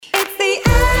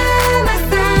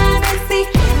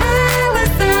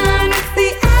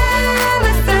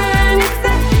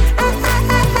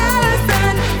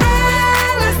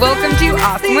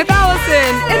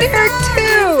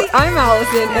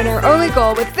listen, and our only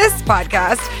goal with this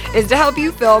podcast is to help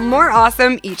you feel more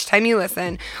awesome each time you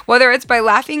listen. Whether it's by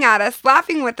laughing at us,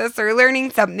 laughing with us, or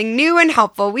learning something new and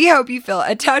helpful, we hope you feel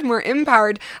a tad more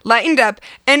empowered, lightened up,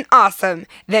 and awesome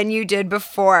than you did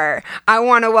before. I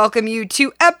want to welcome you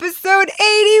to episode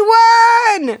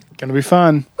 81! Gonna be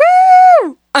fun.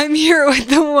 Woo! I'm here with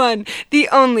the one, the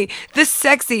only, the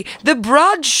sexy, the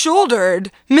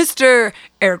broad-shouldered Mr.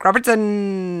 Eric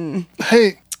Robertson.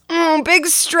 Hey. Oh, big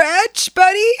stretch,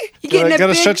 buddy. You getting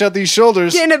gotta stretch out these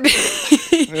shoulders. They're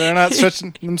They're not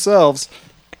stretching themselves.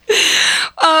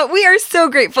 We are so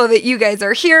grateful that you guys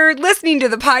are here listening to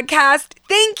the podcast.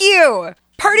 Thank you.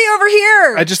 Party over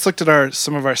here. I just looked at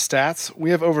some of our stats. We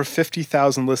have over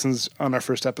 50,000 listens on our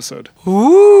first episode.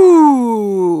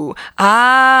 Ooh.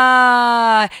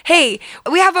 Hey,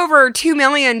 we have over 2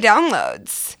 million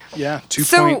downloads. Yeah,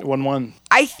 2.11.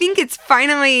 I think it's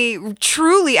finally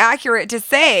truly accurate to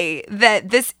say that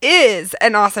this is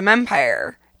an awesome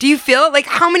empire. Do you feel it? Like,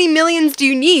 how many millions do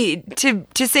you need to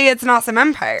say it's an awesome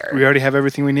empire? We already have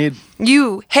everything we need.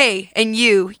 You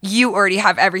already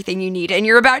have everything you need. And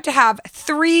you're about to have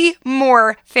 3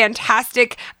 more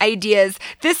fantastic ideas.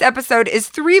 This episode is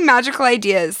 3 magical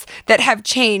ideas that have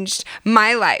changed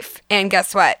my life. And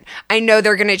guess what? I know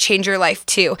they're going to change your life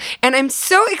too. And I'm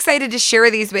so excited to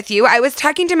share these with you. I was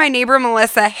talking to my neighbor,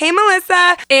 Melissa. Hey,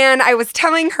 Melissa. And I was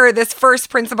telling her this first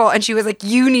principle. And she was like,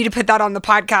 you need to put that on the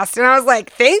podcast. And I was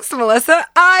like, thanks, Melissa.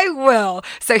 I will.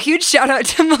 So huge shout out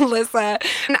to Melissa.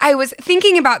 And I was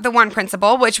thinking about the one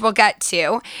principle, which we'll get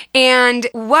to, and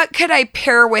what could I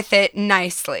pair with it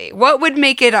nicely? What would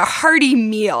make it a hearty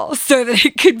meal so that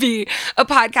it could be a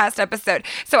podcast episode?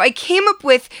 So I came up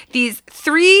with these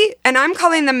 3, and I'm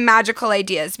calling them magical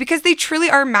ideas because they truly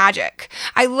are magic.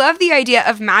 I love the idea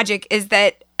of magic is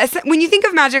that when you think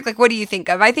of magic, like, what do you think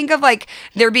of? I think of, like,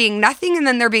 there being nothing and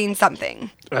then there being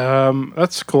something.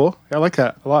 That's cool. I like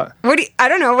that a lot. I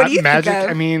don't know. What do you magic, think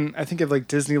of? I mean, I think of, like,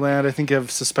 Disneyland. I think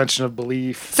of suspension of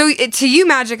belief. So to you,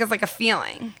 magic is like a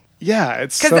feeling. Yeah,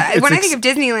 it's because when I think of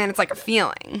Disneyland, it's like a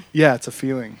feeling. Yeah, it's a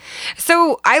feeling.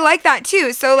 So I like that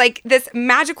too. So like this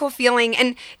magical feeling,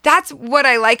 and that's what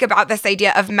I like about this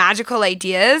idea of magical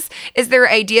ideas, is they're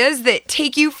ideas that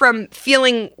take you from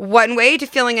feeling one way to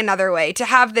feeling another way, to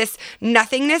have this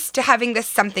nothingness to having this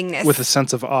somethingness. With a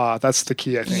sense of awe. That's the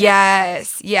key, I think.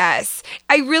 Yes.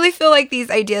 I really feel like these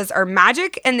ideas are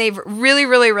magic, and they've really,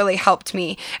 really, really helped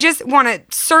me. Just want to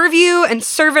serve you and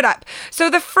serve it up. So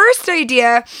the first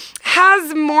idea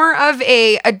has more of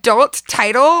a adult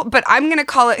title, but I'm going to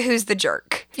call it Who's the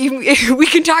Jerk? We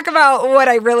can talk about what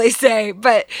I really say,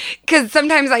 but because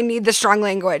sometimes I need the strong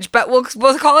language, but we'll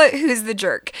call it Who's the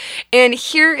Jerk? And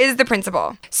here is the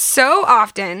principle. So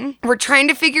often we're trying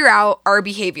to figure out our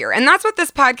behavior, and that's what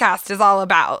this podcast is all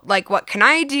about. Like, what can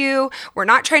I do? We're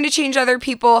not trying to change other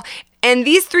people. And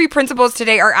these 3 principles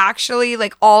today are actually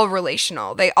like all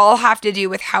relational. They all have to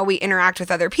do with how we interact with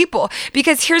other people.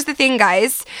 Because here's the thing,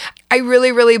 guys. I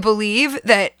really, really believe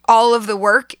that all of the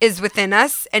work is within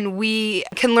us, and we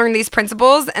can learn these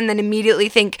principles and then immediately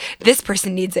think, this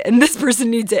person needs it and this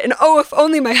person needs it. And oh, if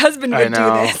only my husband would do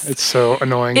this. It's so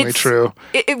annoyingly true.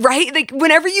 Right? Like,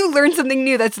 whenever you learn something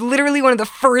new, that's literally one of the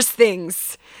first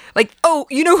things. Like, oh,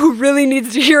 you know who really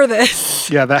needs to hear this?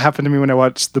 Yeah, that happened to me when I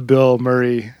watched the Bill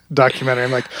Murray documentary.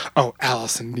 I'm like, oh,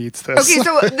 Allison needs this. Okay,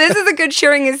 so this is a good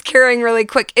sharing is caring really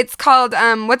quick. It's called,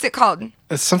 what's it called?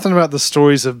 It's something about the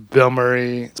stories of Bill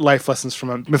Murray, life lessons from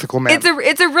a mythical man.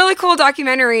 It's a really cool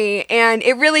documentary, and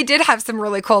it really did have some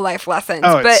really cool life lessons.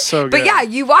 Oh, it's so good. But yeah,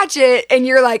 you watch it and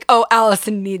you're like, oh,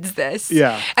 Allison needs this.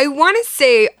 Yeah. I want to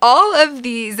say all of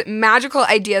these magical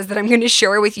ideas that I'm going to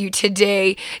share with you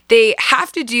today, they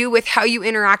have to do with how you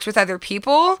interact with other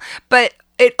people, but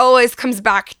it always comes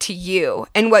back to you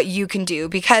and what you can do,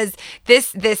 because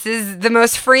this is the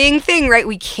most freeing thing, right?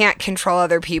 We can't control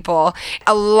other people.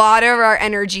 A lot of our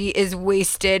energy is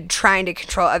wasted trying to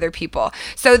control other people.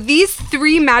 So these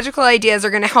 3 magical ideas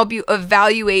are going to help you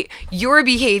evaluate your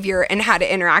behavior and how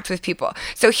to interact with people.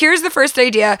 So here's the first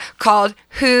idea called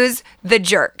Who's the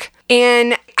Jerk?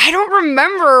 And I don't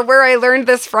remember where I learned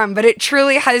this from, but it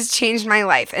truly has changed my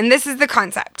life. And this is the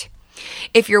concept.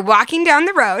 If you're walking down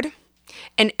the road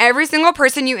and every single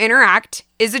person you interact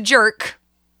is a jerk,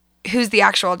 who's the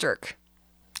actual jerk?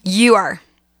 You are.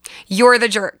 You're the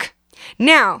jerk.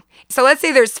 Now, so let's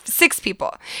say there's 6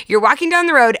 people. You're walking down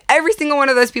the road, every single one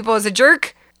of those people is a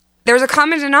jerk. There's a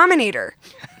common denominator,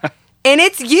 and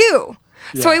it's you.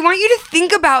 Yeah. So I want you to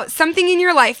think about something in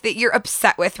your life that you're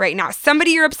upset with right now.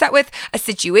 Somebody you're upset with, a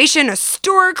situation, a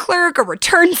store clerk, a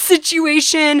return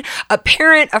situation, a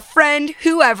parent, a friend,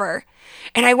 whoever.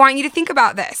 And I want you to think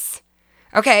about this.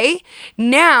 Okay?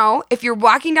 Now, if you're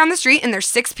walking down the street and there's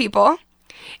 6 people,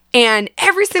 and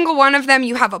every single one of them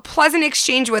you have a pleasant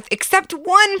exchange with, except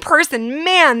one person,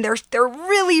 man, they're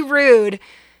really rude.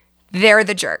 They're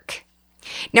the jerk.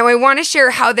 Now, I want to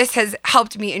share how this has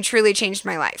helped me and truly changed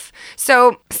my life.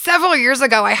 So, several years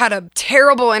ago, I had a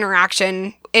terrible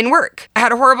interaction in work. I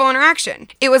had a horrible interaction.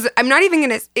 It was a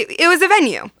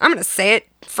venue. I'm going to say it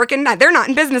freaking, they're not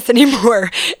in business anymore.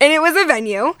 And it was a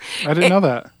venue. I didn't know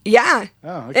that. Yeah.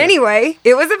 Oh, okay. Anyway,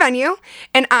 it was a venue.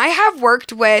 And I have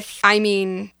worked with,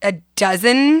 a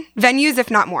dozen venues, if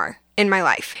not more, in my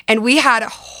life. And we had a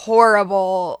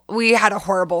horrible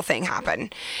thing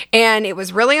happen. And it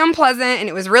was really unpleasant and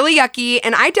it was really yucky.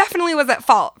 And I definitely was at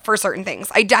fault for certain things.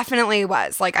 I definitely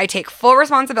was. Like, I take full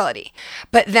responsibility.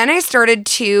 But then I started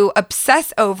to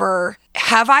obsess over,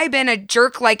 have I been a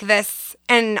jerk like this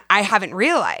and I haven't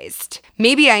realized?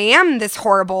 Maybe I am this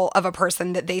horrible of a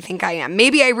person that they think I am.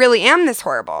 Maybe I really am this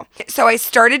horrible. So I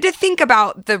started to think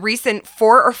about the recent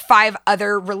 4 or 5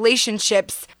 other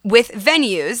relationships with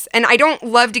venues. And I don't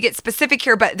love to get specific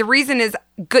here, but the reason is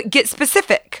get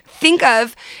specific. Think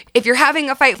of, if you're having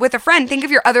a fight with a friend, think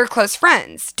of your other close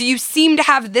friends. Do you seem to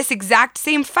have this exact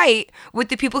same fight with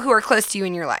the people who are close to you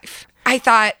in your life? I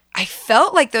thought, I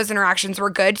felt like those interactions were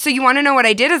good. So you want to know what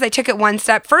I did is I took it one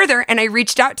step further and I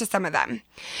reached out to some of them.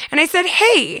 And I said,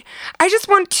 hey, I just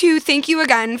want to thank you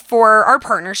again for our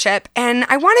partnership. And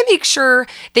I want to make sure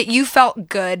that you felt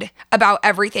good about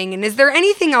everything. And is there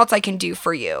anything else I can do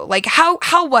for you? Like,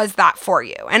 how was that for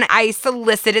you? And I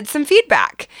solicited some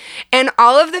feedback. And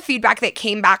all of the feedback that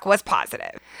came back was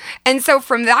positive. And so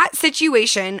from that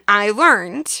situation, I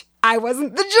learned I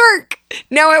wasn't the jerk.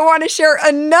 Now I want to share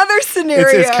another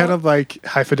scenario. It's kind of like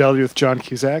High Fidelity with John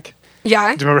Cusack.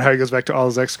 Yeah. Do you remember how he goes back to all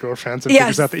his ex-girlfriends and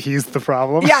figures out that he's the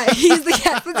problem? Yeah, yes,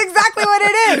 that's exactly what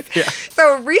it is. Yeah.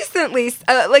 So recently,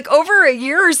 like over a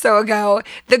year or so ago,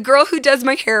 the girl who does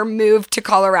my hair moved to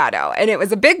Colorado. And it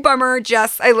was a big bummer.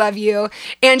 Jess, I love you.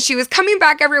 And she was coming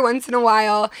back every once in a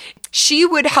while. She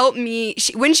would help me.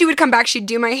 When she would come back, she'd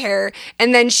do my hair.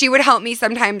 And then she would help me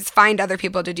sometimes find other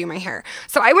people to do my hair.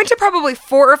 So I went to probably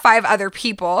 4 or 5 other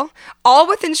people, all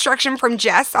with instruction from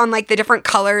Jess on like the different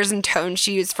colors and tones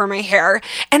she used for my hair.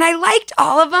 And I liked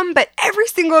all of them, but every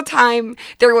single time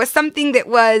there was something that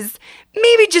was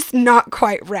maybe just not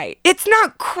quite right. It's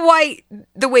not quite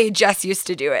the way Jess used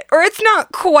to do it, or it's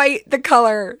not quite the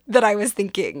color that I was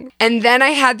thinking. And then I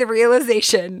had the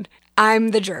realization, I'm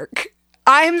the jerk.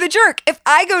 I'm the jerk. If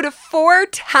I go to 4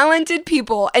 talented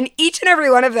people and each and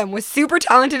every one of them was super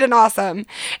talented and awesome,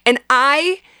 and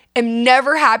I am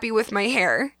never happy with my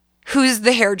hair, who's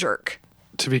the hair jerk?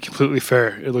 To be completely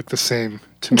fair, it looked the same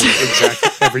to me exactly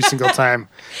every single time.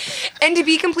 And to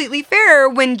be completely fair,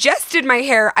 when Jess did my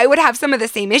hair, I would have some of the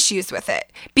same issues with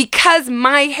it because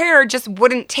my hair just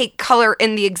wouldn't take color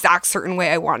in the exact certain way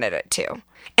I wanted it to.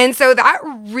 And so that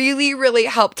really, really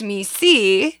helped me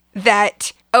see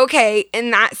that, okay, in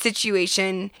that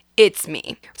situation, it's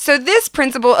me. So this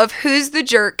principle of who's the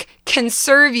jerk can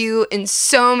serve you in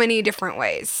so many different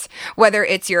ways. Whether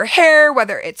it's your hair,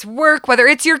 whether it's work, whether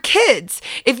it's your kids.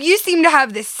 If you seem to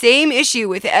have the same issue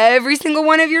with every single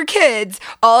one of your kids,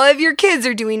 all of your kids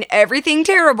are doing everything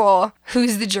terrible,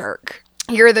 who's the jerk?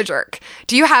 You're the jerk.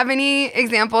 Do you have any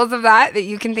examples of that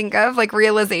you can think of, like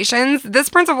realizations? This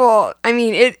principle, I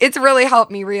mean, it's really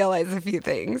helped me realize a few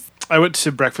things. I went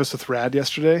to breakfast with Rad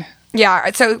yesterday.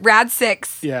 Yeah, so Rad's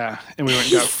 6. Yeah, and we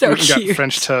went and got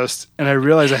French toast. And I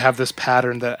realized I have this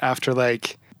pattern that after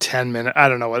like 10 minutes, I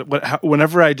don't know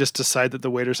whenever I just decide that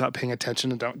the waiter's not paying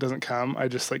attention and doesn't come, I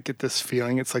just like get this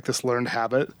feeling. It's like this learned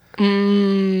habit.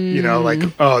 You know, like,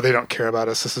 oh, they don't care about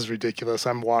us. This is ridiculous.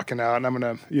 I'm walking out and I'm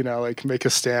going to, like make a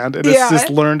stand. And it's this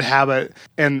learned habit.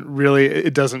 And really,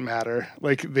 it doesn't matter.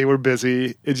 Like, they were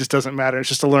busy. It just doesn't matter. It's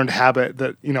just a learned habit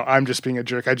that, I'm just being a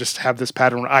jerk. I just have this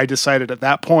pattern where I decided at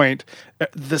that point,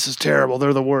 this is terrible.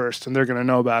 They're the worst. And they're going to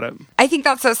know about it. I think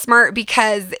that's so smart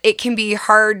because it can be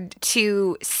hard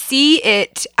to see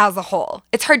it as a whole.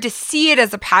 It's hard to see it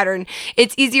as a pattern.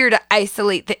 It's easier to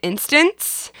isolate the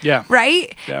instance. Yeah.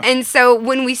 Right? Yeah. And so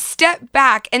when we step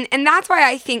back, and that's why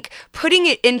I think putting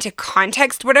it into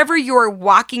context, whatever you're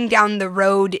walking down the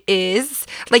road is,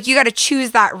 like you got to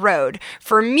choose that road.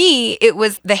 For me, it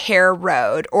was the hair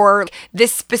road or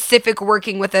this specific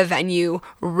working with a venue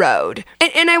road.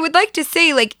 And I would like to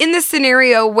say, like in the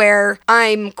scenario where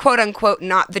I'm quote unquote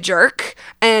not the jerk,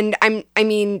 and I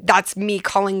mean, that's me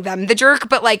calling calling them the jerk,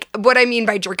 but like what I mean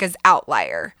by jerk is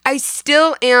outlier. I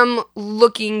still am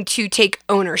looking to take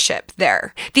ownership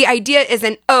there. The idea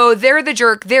isn't, oh, they're the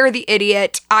jerk, they're the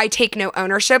idiot, I take no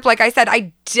ownership. Like I said,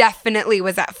 I definitely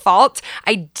was at fault.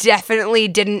 I definitely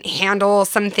didn't handle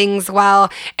some things well.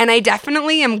 And I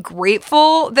definitely am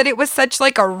grateful that it was such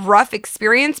like a rough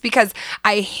experience, because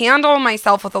I handle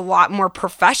myself with a lot more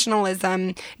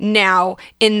professionalism now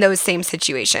in those same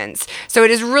situations. So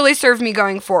it has really served me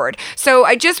going forward. So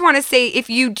I just want to say, if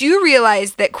you do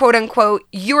realize that, quote unquote,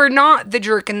 you're not the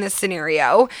jerk in this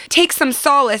scenario, take some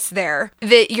solace there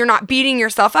that you're not beating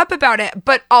yourself up about it,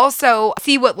 but also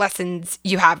see what lessons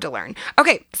you have to learn.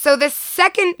 Okay, so the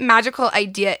second magical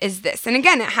idea is this. And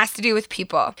again, it has to do with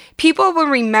people. People will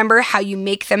remember how you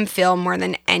make them feel more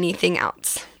than anything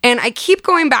else. And I keep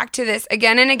going back to this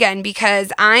again and again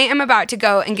because I am about to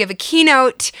go and give a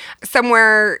keynote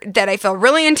somewhere that I feel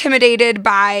really intimidated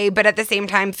by, but at the same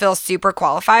time feel super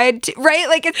qualified to, right?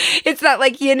 Like it's that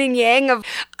like yin and yang of,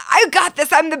 I got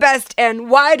this, I'm the best,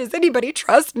 and why does anybody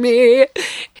trust me?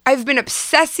 I've been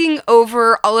obsessing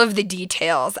over all of the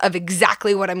details of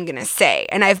exactly what I'm going to say.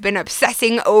 And I've been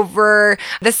obsessing over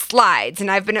the slides, and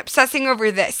I've been obsessing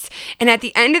over this. And at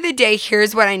the end of the day,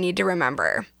 here's what I need to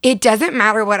remember. It doesn't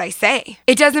matter what I say.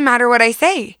 It doesn't matter what I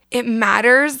say. It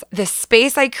matters the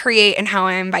space I create and how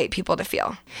I invite people to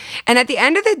feel. And at the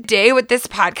end of the day with this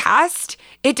podcast,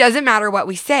 it doesn't matter what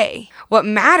we say. What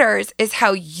matters is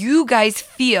how you guys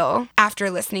feel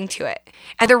after listening to it.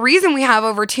 And the reason we have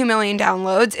over 2 million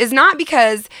downloads is not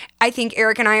because I think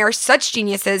Eric and I are such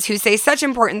geniuses who say such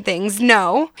important things.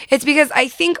 No, it's because I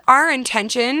think our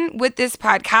intention with this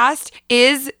podcast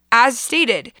is, as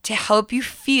stated, to help you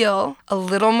feel a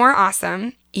little more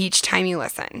awesome each time you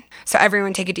listen. So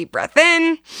everyone take a deep breath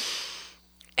in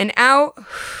and out.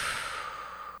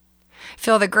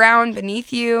 Feel the ground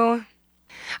beneath you.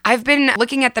 I've been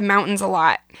looking at the mountains a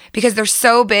lot because they're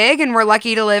so big, and we're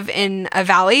lucky to live in a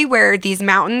valley where these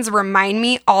mountains remind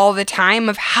me all the time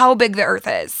of how big the earth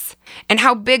is and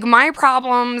how big my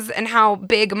problems and how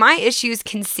big my issues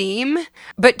can seem.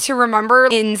 But to remember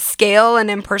in scale and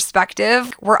in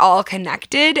perspective, we're all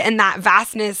connected, and that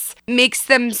vastness makes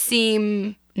them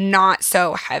seem not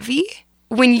so heavy.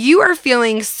 When you are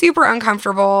feeling super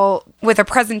uncomfortable with a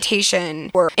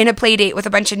presentation or in a play date with a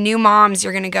bunch of new moms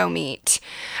you're going to go meet,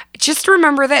 just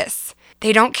remember this.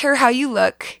 They don't care how you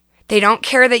look. They don't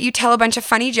care that you tell a bunch of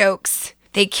funny jokes.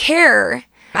 They care,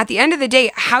 at the end of the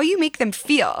day, how you make them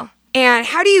feel. And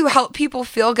how do you help people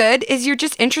feel good is you're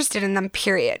just interested in them,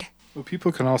 period. Well,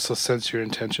 people can also sense your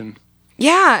intention.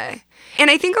 Yeah.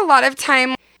 And I think a lot of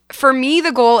time, for me,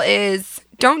 the goal is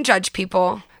don't judge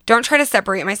people. Don't try to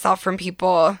separate myself from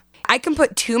people. I can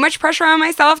put too much pressure on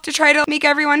myself to try to make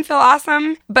everyone feel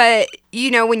awesome. But,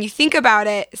 when you think about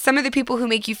it, some of the people who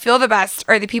make you feel the best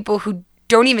are the people who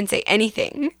don't even say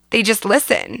anything. They just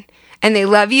listen, and they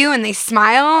love you, and they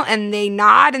smile, and they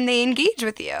nod, and they engage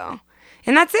with you.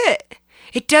 And that's it.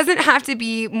 It doesn't have to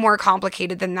be more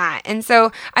complicated than that. And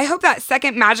so I hope that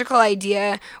second magical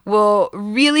idea will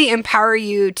really empower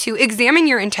you to examine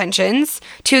your intentions,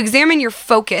 to examine your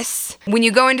focus when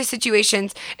you go into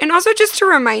situations, and also just to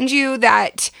remind you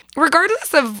that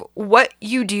regardless of what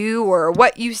you do or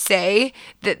what you say,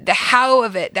 the how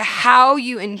of it, the how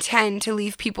you intend to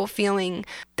leave people feeling,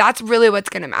 that's really what's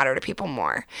going to matter to people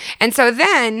more. And so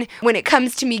then when it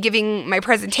comes to me giving my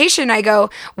presentation, I go,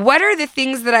 what are the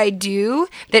things that I do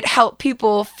that help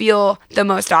people feel the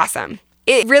most awesome?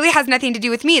 It really has nothing to do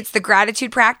with me. It's the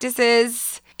gratitude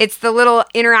practices. It's the little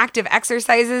interactive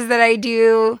exercises that I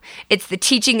do. It's the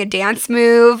teaching a dance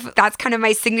move. That's kind of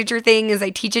my signature thing, is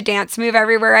I teach a dance move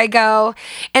everywhere I go.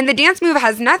 And the dance move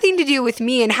has nothing to do with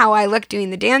me and how I look doing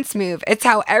the dance move. It's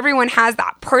how everyone has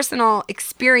that personal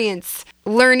experience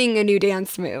learning a new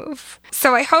dance move.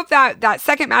 So I hope that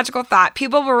second magical thought,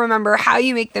 people will remember how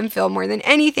you make them feel more than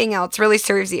anything else, really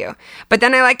serves you. But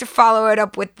then I like to follow it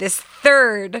up with this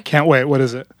third. Can't wait. What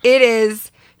is it? It is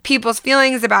people's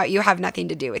feelings about you have nothing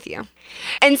to do with you.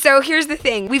 And so here's the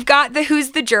thing. We've got the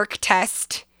who's the jerk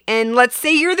test. And let's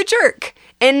say you're the jerk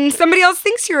and somebody else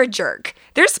thinks you're a jerk.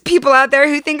 There's people out there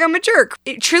who think I'm a jerk.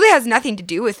 It truly has nothing to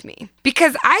do with me,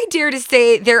 because I dare to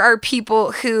say there are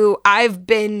people who I've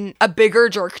been a bigger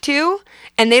jerk to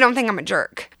and they don't think I'm a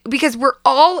jerk, because we're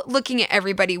all looking at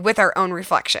everybody with our own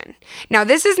reflection. Now,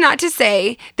 this is not to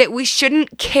say that we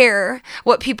shouldn't care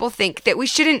what people think, that we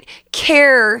shouldn't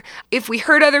care if we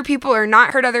hurt other people or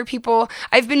not hurt other people.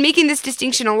 I've been making this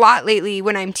distinction a lot lately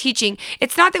when I'm teaching.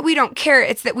 It's not that we don't care,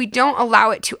 it's that we don't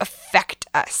allow it to affect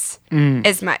us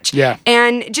as much. Yeah.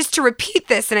 And just to repeat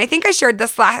this, and I think I shared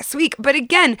this last week, but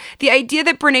again, the idea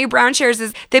that Brene Brown shares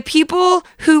is that people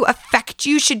who affect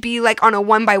you should be like on a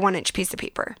 1x1 inch piece of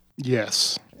paper.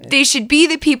 Yes. They should be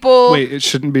the people... Wait, it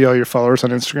shouldn't be all your followers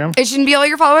on Instagram? It shouldn't be all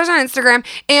your followers on Instagram.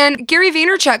 And Gary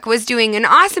Vaynerchuk was doing an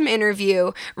awesome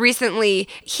interview recently.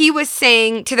 He was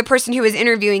saying to the person who was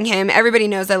interviewing him, everybody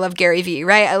knows I love Gary V,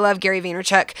 right? I love Gary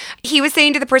Vaynerchuk. He was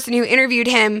saying to the person who interviewed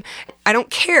him, I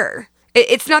don't care.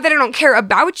 It's not that I don't care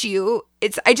about you.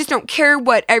 I just don't care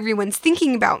what everyone's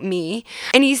thinking about me.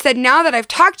 And he said, now that I've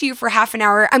talked to you for half an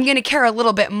hour, I'm going to care a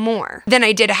little bit more than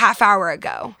I did a half hour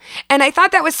ago. And I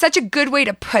thought that was such a good way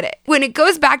to put it. When it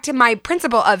goes back to my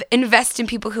principle of invest in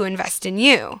people who invest in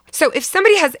you. So if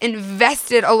somebody has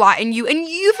invested a lot in you and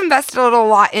you've invested a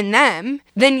lot in them,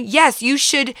 then yes, you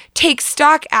should take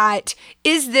stock at,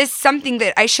 is this something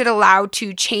that I should allow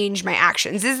to change my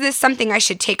actions? Is this something I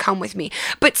should take home with me?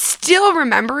 But still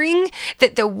remembering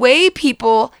that the way people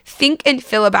think and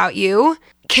feel about you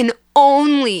can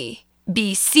only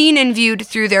be seen and viewed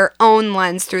through their own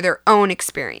lens, through their own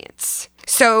experience.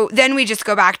 So then we just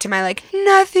go back to my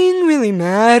nothing really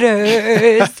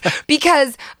matters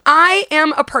because I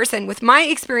am a person with my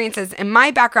experiences and my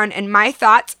background and my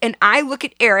thoughts, and I look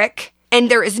at Eric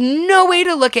and there is no way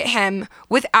to look at him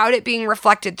without it being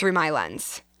reflected through my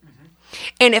lens.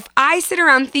 And if I sit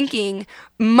around thinking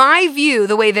my view,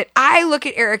 the way that I look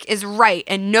at Eric is right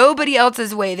and nobody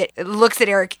else's way that looks at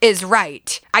Eric is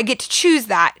right, I get to choose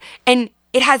that. And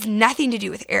it has nothing to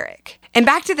do with Eric. And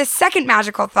back to the second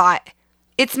magical thought,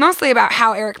 it's mostly about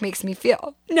how Eric makes me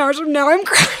feel. Now I'm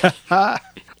crying.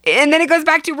 And then it goes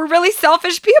back to we're really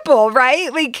selfish people,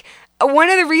 right? One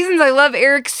of the reasons I love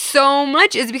Eric so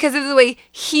much is because of the way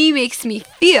he makes me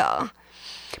feel.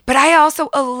 But I also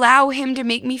allow him to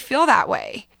make me feel that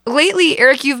way. Lately,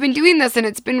 Eric, you've been doing this and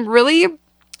it's been really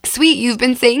sweet. You've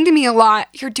been saying to me a lot,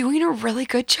 you're doing a really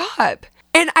good job.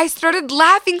 And I started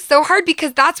laughing so hard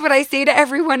because that's what I say to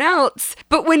everyone else.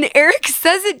 But when Eric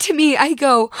says it to me, I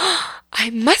go,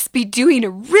 I must be doing a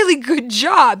really good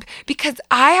job because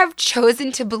I have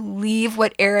chosen to believe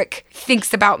what Eric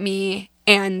thinks about me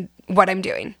and what I'm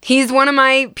doing. He's one of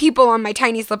my people on my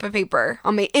tiny slip of paper,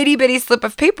 on my itty bitty slip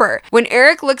of paper. When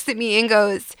Eric looks at me and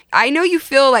goes, I know you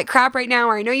feel like crap right now,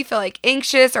 or I know you feel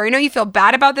anxious, or I know you feel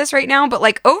bad about this right now, but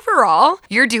overall,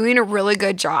 you're doing a really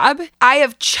good job. I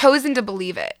have chosen to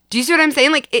believe it. Do you see what I'm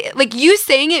saying? You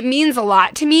saying it means a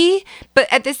lot to me, but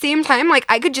at the same time,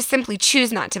 I could just simply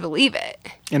choose not to believe it.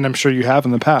 And I'm sure you have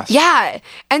in the past. Yeah.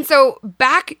 And so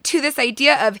back to this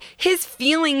idea of his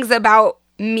feelings about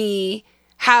me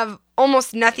have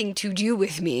almost nothing to do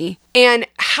with me. And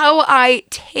how I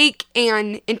take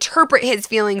and interpret his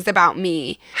feelings about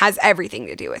me has everything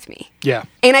to do with me. Yeah.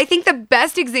 And I think the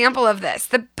best example of this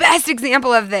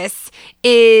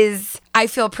is I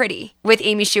Feel Pretty with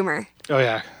Amy Schumer. Oh,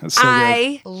 yeah. That's so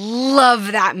I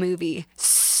love that movie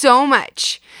so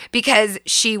much because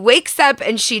she wakes up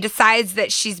and she decides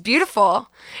that she's beautiful.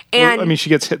 And she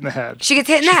gets hit in the head. She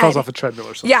falls off a treadmill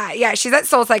or something. Yeah. She's at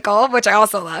SoulCycle, which I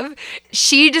also love.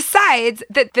 She decides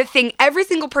that every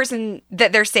single person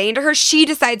that they're saying to her, she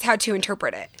decides how to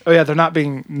interpret it. Oh, yeah. They're not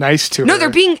being nice to her. No, they're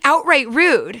being outright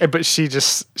rude. But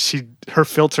her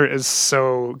filter is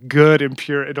so good and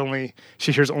pure.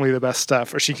 She hears only the best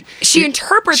stuff. Or she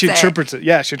interprets it.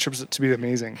 Yeah, she interprets it to be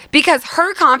amazing. Because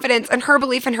her confidence and her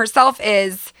belief in herself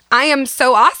is, I am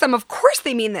so awesome. Of course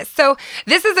they mean this. So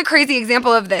this is a crazy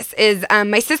example of this is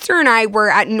my sister and I were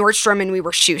at Nordstrom and we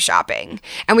were shoe shopping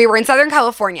and we were in Southern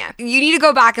California. You need to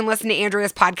go back and listen to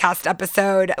Andrea's podcast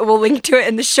episode. We'll link to it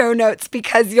in the show notes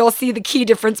because you'll see the key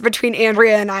difference between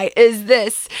Andrea and I is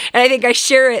this. And I think I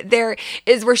share it there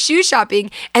is we're shoe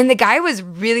shopping and the guy was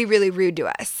really, really rude to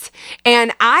us.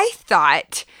 And I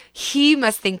thought, he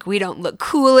must think we don't look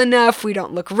cool enough. We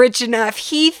don't look rich enough.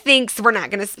 He thinks we're not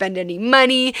going to spend any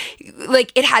money.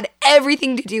 It had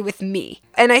everything to do with me.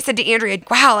 And I said to Andrea,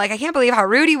 wow, I can't believe how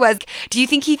rude he was. Do you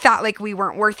think he thought we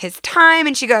weren't worth his time?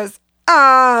 And she goes,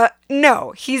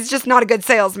 no, he's just not a good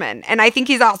salesman. And I think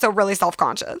he's also really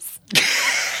self-conscious.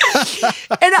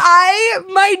 And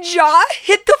my jaw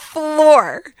hit the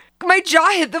floor. Because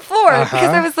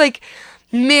I was like,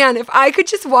 man, if I could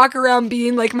just walk around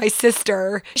being like my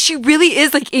sister. She really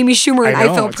is like Amy Schumer in I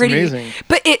Feel Pretty. Amazing.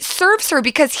 But it serves her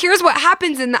because here's what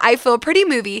happens in the I Feel Pretty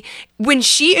movie. When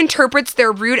she interprets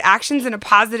their rude actions in a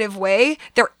positive way,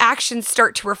 their actions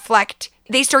start to reflect.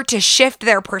 They start to shift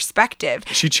their perspective.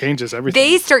 She changes everything.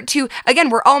 They start to,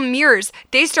 again, we're all mirrors.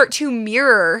 They start to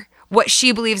mirror what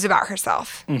she believes about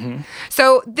herself. Mm-hmm.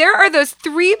 So there are those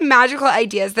 3 magical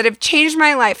ideas that have changed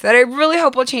my life that I really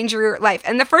hope will change your life.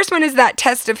 And the first one is that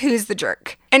test of who's the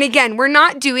jerk. And again, we're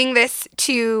not doing this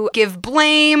to give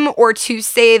blame or to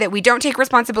say that we don't take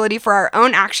responsibility for our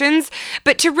own actions,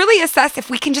 but to really assess if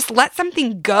we can just let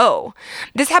something go.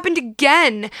 This happened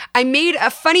again. I made a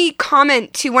funny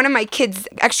comment to one of my kids'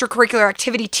 extracurricular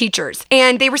activity teachers,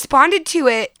 and they responded to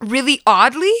it really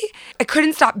oddly. I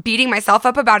couldn't stop beating myself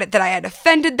up about it, that I had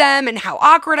offended them and how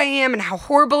awkward I am and how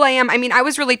horrible I am. I mean, I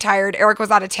was really tired. Eric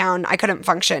was out of town. I couldn't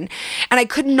function, and I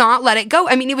could not let it go.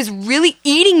 I mean, it was really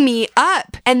eating me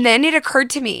up. And then it occurred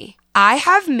to me, I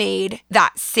have made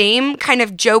that same kind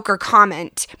of joke or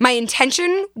comment. My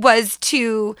intention was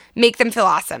to make them feel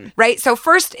awesome, right? So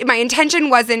first, my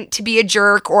intention wasn't to be a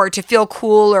jerk or to feel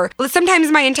cool, or sometimes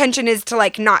my intention is to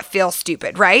like not feel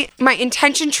stupid, right? My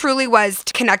intention truly was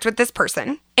to connect with this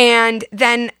person. And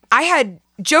then I had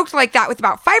joked like that with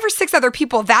about 5 or 6 other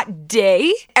people that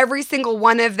day. Every single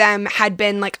one of them had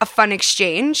been like a fun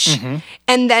exchange. Mm-hmm.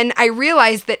 And then I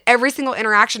realized that every single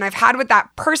interaction I've had with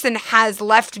that person has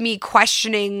left me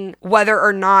questioning whether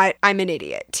or not I'm an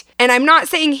idiot. And I'm not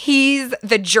saying he's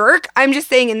the jerk. I'm just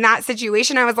saying in that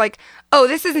situation, I was like, oh,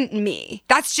 this isn't me.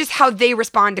 That's just how they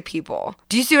respond to people.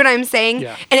 Do you see what I'm saying?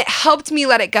 Yeah. And it helped me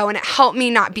let it go, and it helped me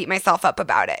not beat myself up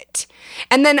about it.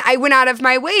 And then I went out of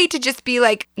my way to just be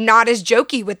like not as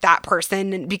jokey with that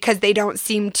person because they don't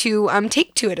seem to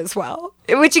take to it as well.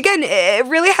 Which again, it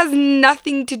really has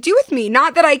nothing to do with me.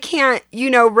 Not that I can't,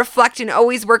 reflect and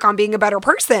always work on being a better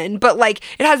person, but like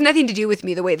it has nothing to do with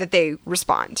me the way that they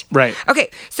respond. Right. Okay,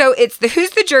 so it's the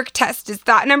who's the jerk test is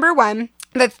thought number 1.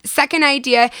 The second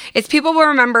idea is people will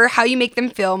remember how you make them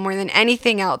feel more than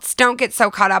anything else. Don't get so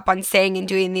caught up on saying and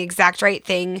doing the exact right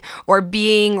thing or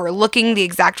being or looking the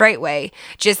exact right way.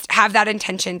 Just have that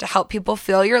intention to help people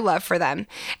feel your love for them.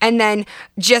 And then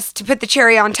just to put the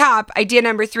cherry on top, idea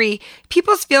number 3,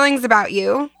 people's feelings about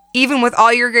you, even with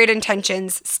all your great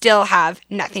intentions, still have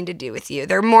nothing to do with you.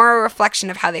 They're more a reflection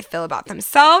of how they feel about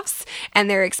themselves and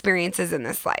their experiences in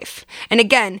this life. And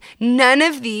again, none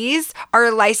of these are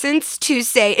licensed to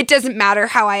say, it doesn't matter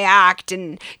how I act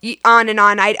and on and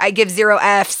on, I give 0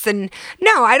 Fs. And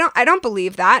no, I don't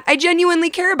believe that. I genuinely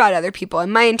care about other people,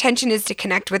 and my intention is to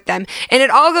connect with them. And it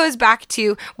all goes back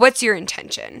to, what's your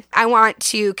intention? I want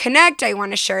to connect, I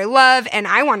want to share love, and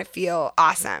I want to feel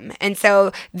awesome. And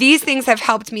so these things have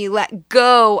helped me let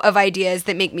go of ideas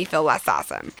that make me feel less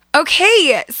awesome.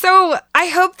 Okay, so I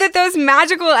hope that those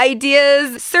magical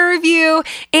ideas serve you.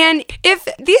 And if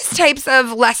these types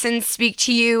of lessons speak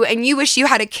to you and you wish you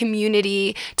had a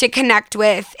community to connect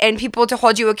with and people to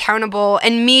hold you accountable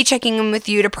and me checking in with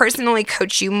you to personally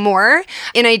coach you more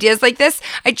in ideas like this,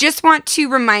 I just want to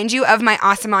remind you of my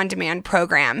Awesome On Demand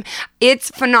program. It's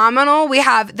phenomenal. We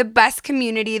have the best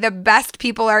community, the best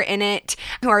people are in it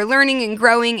who are learning and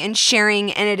growing and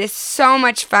sharing, and it is so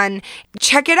much fun.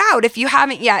 Check it out if you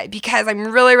haven't yet, because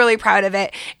I'm really, really proud of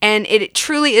it. And it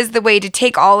truly is the way to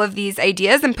take all of these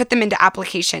ideas and put them into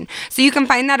application. So you can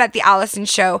find that at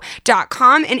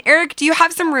theallisonshow.com. And Eric, do you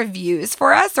have some reviews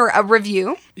for us, or a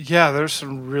review? Yeah, there's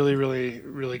some really, really,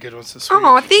 really good ones this week.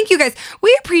 Oh, thank you guys.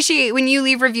 We appreciate when you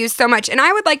leave reviews so much. And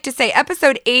I would like to say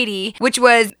episode 80, which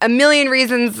was a million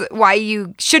reasons why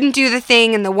you shouldn't do the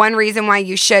thing and the one reason why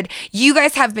you should. You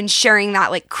guys have been sharing that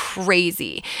like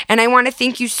crazy. And I want to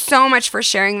thank you so much for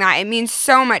sharing that. It means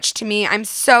so much to me. I'm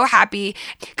so happy.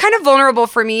 Kind of vulnerable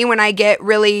for me when I get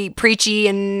really preachy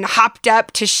and hopped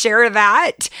up to share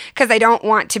that, because I don't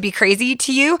want to be crazy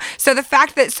to you. So the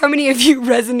fact that so many of you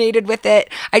resonated with it,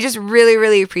 I just really,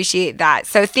 really appreciate that.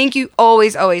 So thank you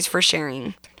always for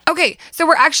sharing. Okay, so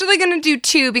we're actually going to do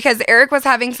 2 because Eric was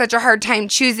having such a hard time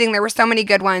choosing. There were so many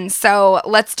good ones. So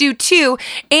let's do 2.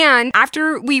 And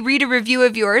after we read a review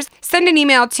of yours, send an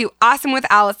email to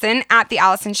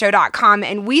awesomewithallison@theallisonshow.com,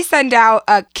 and we send out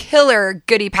a killer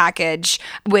goodie package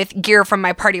with gear from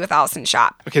my Party with Allison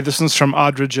shop. Okay, this one's from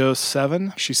Audra Joe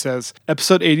 7. She says,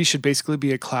 episode 80 should basically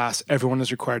be a class everyone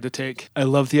is required to take. I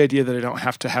love the idea that I don't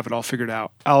have to have it all figured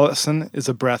out. Allison is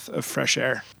a breath of fresh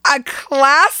air. A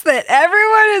class that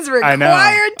everyone is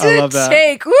required to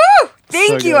take. Woo!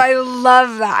 Thank you. I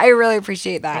love that. I really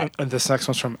appreciate that. And this next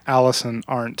one's from Allison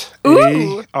Arndt.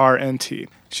 Ooh. ARNT.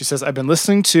 She says, I've been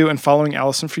listening to and following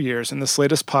Allison for years, and this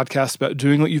latest podcast about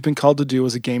doing what you've been called to do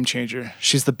was a game changer.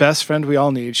 She's the best friend we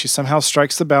all need. She somehow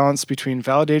strikes the balance between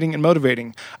validating and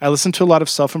motivating. I listen to a lot of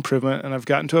self-improvement, and I've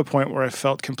gotten to a point where I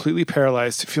felt completely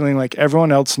paralyzed, feeling like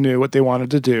everyone else knew what they wanted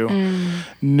to do,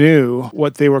 knew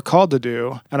what they were called to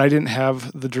do, and I didn't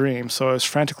have the dream, so I was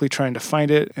frantically trying to find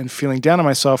it and feeling down on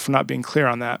myself for not being clear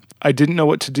on that. I didn't know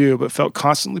what to do, but felt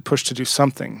constantly pushed to do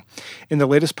something. In the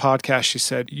latest podcast, she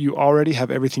said, you already have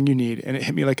everything everything you need, and it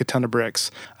hit me like a ton of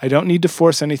bricks. I don't need to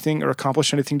force anything or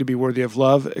accomplish anything to be worthy of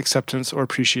love, acceptance, or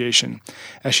appreciation.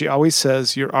 As she always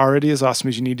says, you're already as awesome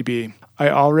as you need to be. I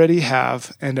already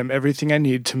have and am everything I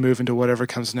need to move into whatever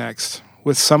comes next.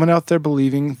 With someone out there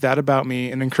believing that about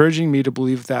me and encouraging me to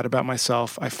believe that about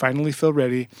myself, I finally feel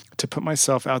ready to put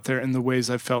myself out there in the ways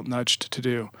I've felt nudged to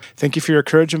do. Thank you for your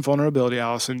courage and vulnerability,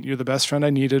 Allison. You're the best friend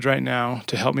I needed right now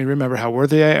to help me remember how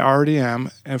worthy I already am,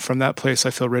 and from that place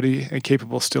I feel ready and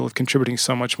capable still of contributing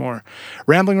so much more.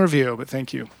 Rambling review, but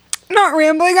thank you. Not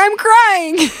rambling, I'm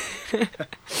crying.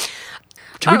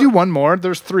 Can we do one more?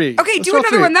 There's 3. Okay, do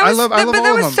another one.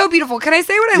 That was so beautiful. Can I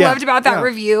say what I loved about that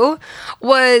review?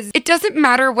 Was it doesn't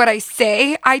matter what I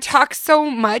say. I talk so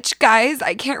much, guys.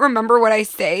 I can't remember what I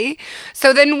say.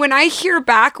 So then when I hear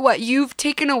back what you've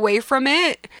taken away from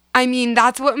it, I mean,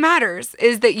 that's what matters,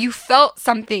 is that you felt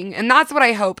something. And that's what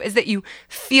I hope, is that you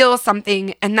feel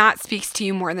something, and that speaks to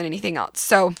you more than anything else.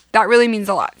 So that really means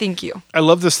a lot. Thank you. I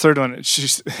love this third one.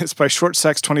 It's by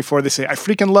ShortSex24. They say, I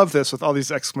freaking love this, with all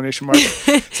these exclamation marks.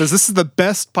 It says, this is the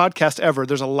best podcast ever.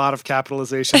 There's a lot of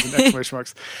capitalizations and exclamation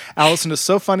marks. Allison is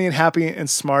so funny and happy and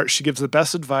smart. She gives the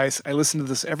best advice. I listen to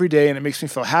this every day, and it makes me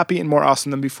feel happy and more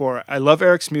awesome than before. I love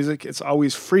Eric's music. It's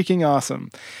always freaking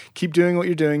awesome. Keep doing what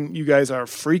you're doing. You guys are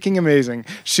freaking amazing.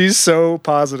 She's so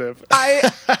positive.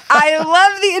 I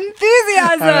love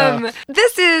the enthusiasm.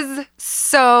 This is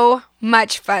so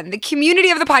much fun. The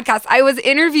community of the podcast. I was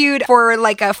interviewed for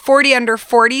like a 40 under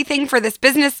 40 thing for this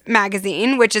business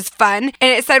magazine, which is fun.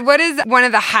 And it said, what is one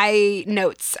of the high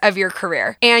notes of your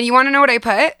career? And you want to know what I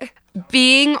put?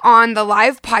 Being on the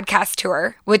live podcast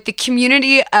tour with the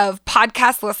community of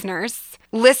podcast listeners,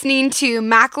 listening to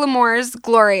Macklemore's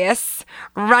Glorious,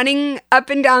 running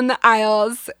up and down the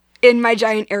aisles in my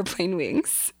giant airplane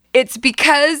wings. It's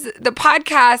because the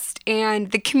podcast and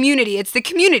the community, it's the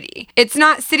community. It's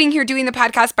not sitting here doing the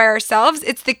podcast by ourselves.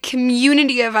 It's the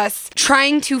community of us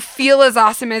trying to feel as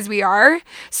awesome as we are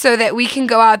so that we can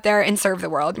go out there and serve the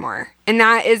world more. And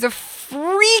that is a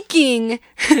freaking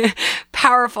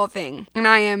powerful thing. And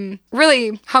I am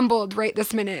really humbled right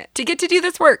this minute to get to do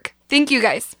this work. Thank you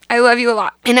guys. I love you a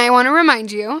lot. And I want to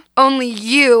remind you, only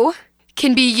you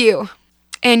can be you.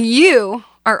 And you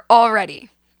are already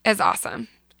as awesome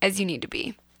as you need to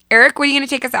be. Eric, what are you going to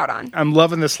take us out on? I'm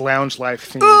loving this lounge life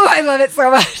theme. Ooh, I love it so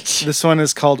much. This one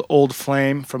is called Old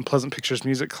Flame from Pleasant Pictures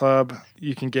Music Club.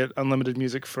 You can get unlimited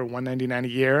music for $1.99 a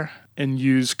year and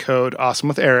use code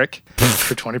AwesomeWithEric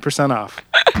for 20% off.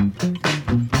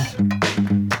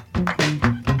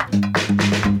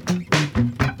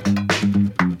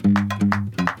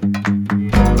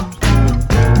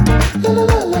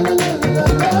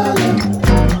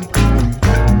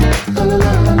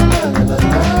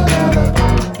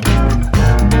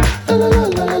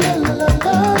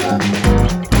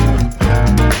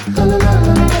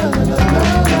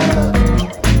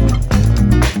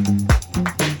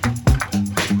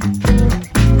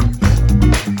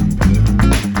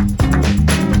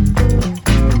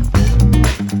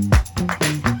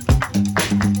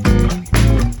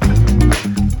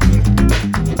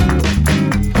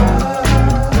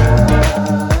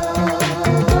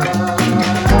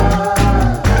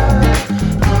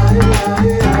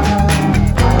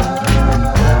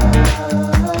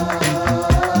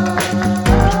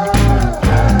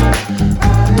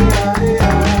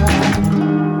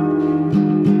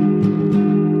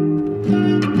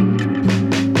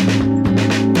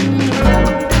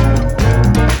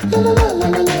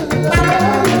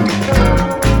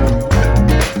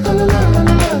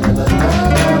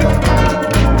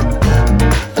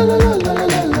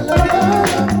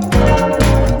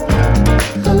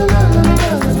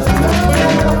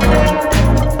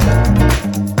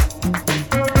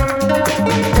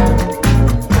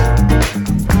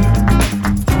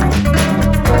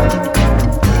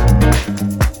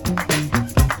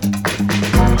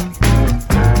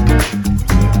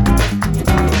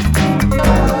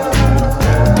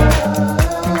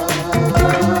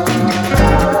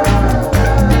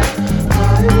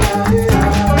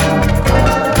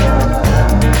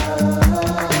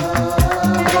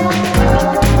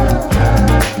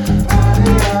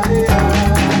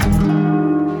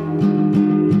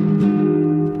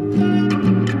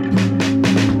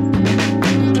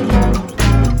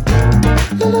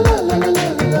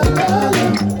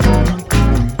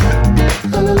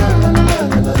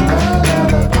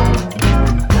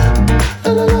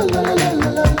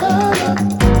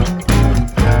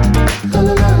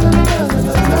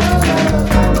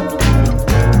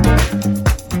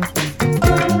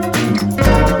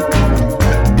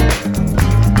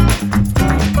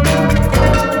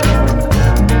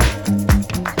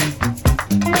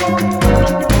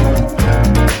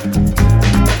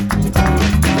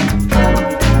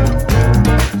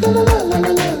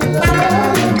 Bye.